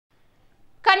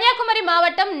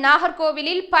மாவட்டம்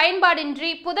நாகர்கோவிலில் பயன்பாடின்றி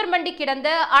புதர்மண்டி கிடந்த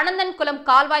அனந்தன்குளம்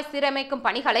கால்வாய் சீரமைக்கும்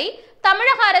பணிகளை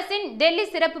தமிழக அரசின் டெல்லி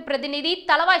சிறப்பு பிரதிநிதி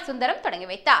தளவாய் சுந்தரம் தொடங்கி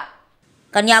வைத்தார்.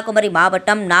 கன்னியாகுமரி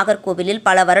மாவட்டம் நாகர்கோவிலில்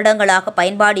பல வருடங்களாக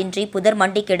பயன்பாடின்றி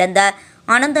புதர்மண்டி கிடந்த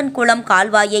அனந்தன்குளம்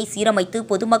கால்வாயை சீரமைத்து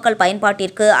பொதுமக்கள்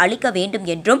பயன்பாட்டிற்கு அளிக்க வேண்டும்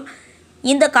என்றும்,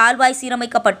 இந்த கால்வாய்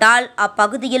சீரமைக்கப்பட்டால்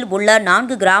அப்பகுதியில் உள்ள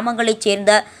 4 கிராமங்களைச்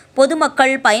சேர்ந்த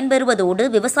பொதுமக்கள் பயன்பெறுவதோடு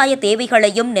விவசாய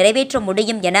தேவைகளையும் நிறைவேற்ற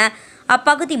முடியும் என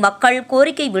அப்பகுதி மக்கள்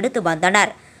கோரிக்கை விடுத்து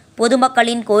வந்தனர்.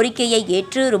 பொதுமக்களின் கோரிக்கையை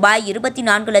ஏற்று ரூபாய்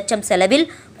 24 லட்சம் செலவில்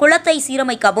குளத்தை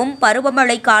சீரமைக்கவும்,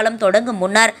 பருவமழை காலம் தொடங்கும்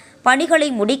முன்னர் பணிகளை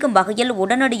முடிக்கும் வகையில்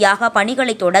உடனடியாக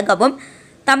பணிகளை தொடங்கவும்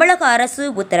தமிழக அரசு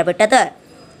உத்தரவிட்டது.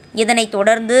 இதனைத்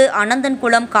தொடர்ந்து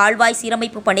அனந்தன்குளம் கால்வாய்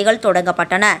சீரமைப்பு பணிகள்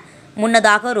தொடங்கப்பட்டன.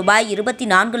 முன்னதாக ரூபாய்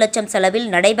 24 லட்சம் செலவில்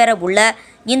நடைபெற உள்ள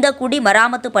இந்த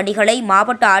குடிமராமத்து பணிகளை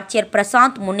மாவட்ட ஆட்சியர்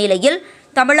பிரசாந்த் முன்னிலையில்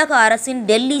தமிழக அரசின்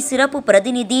டெல்லி சிறப்பு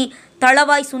பிரதிநிதி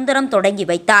தளவாய் சுந்தரம் தொடங்கி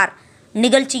வைத்தார்.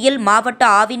 நிகழ்ச்சியில் மாவட்ட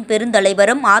ஆவின்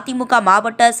பெருந்தலைவரும் அதிமுக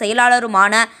மாவட்ட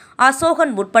செயலாளருமான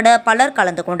அசோகன் உட்பட பலர்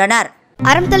கலந்து கொண்டனர்.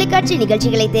 அறம் தொலைக்காட்சி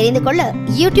நிகழ்ச்சிகளை தெரிந்து கொள்ள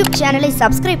யூடியூப் சேனலை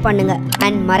சப்ஸ்கிரைப் பண்ணுங்க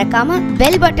அண்ட் மறக்காம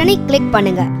பெல் பட்டனை கிளிக்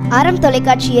பண்ணுங்க. அறம்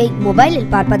தொலைக்காட்சியை மொபைலில்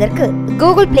பார்ப்பதற்கு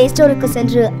கூகுள் பிளே ஸ்டோருக்கு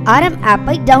சென்று அறம்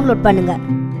ஆப்பை டவுன்லோட் பண்ணுங்க.